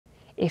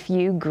If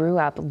you grew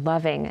up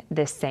loving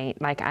this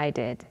saint like I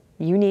did,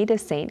 you need a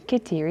Saint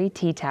Kateri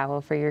tea towel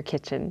for your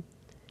kitchen.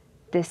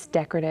 This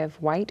decorative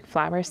white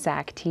flower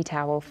sack tea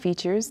towel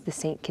features the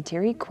Saint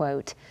Kateri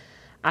quote,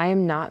 "I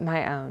am not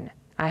my own.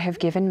 I have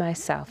given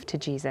myself to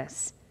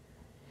Jesus."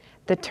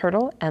 The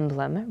turtle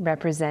emblem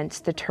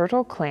represents the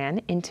turtle clan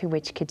into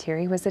which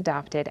Kateri was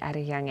adopted at a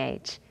young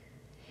age.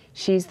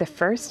 She's the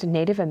first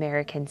Native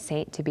American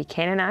saint to be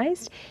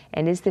canonized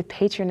and is the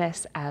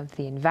patroness of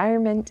the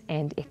environment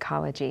and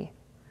ecology.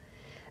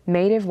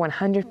 Made of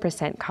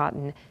 100%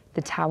 cotton,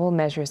 the towel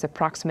measures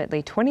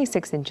approximately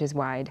 26 inches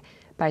wide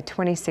by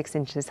 26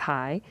 inches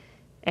high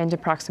and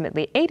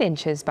approximately 8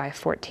 inches by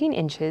 14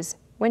 inches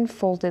when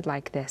folded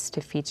like this to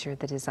feature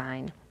the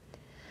design.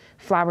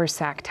 Flower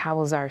sack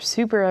towels are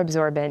super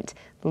absorbent,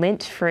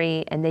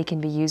 lint-free, and they can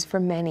be used for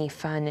many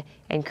fun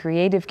and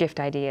creative gift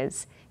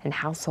ideas and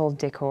household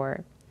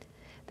decor.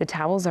 The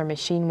towels are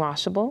machine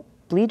washable,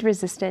 bleed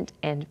resistant,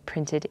 and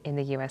printed in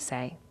the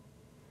USA.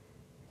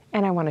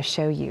 And I want to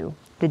show you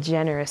the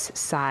generous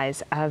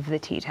size of the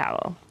tea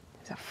towel.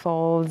 So it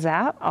folds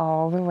out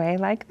all the way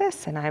like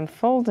this, and I'm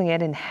folding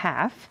it in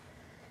half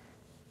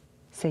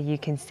so you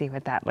can see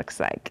what that looks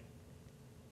like.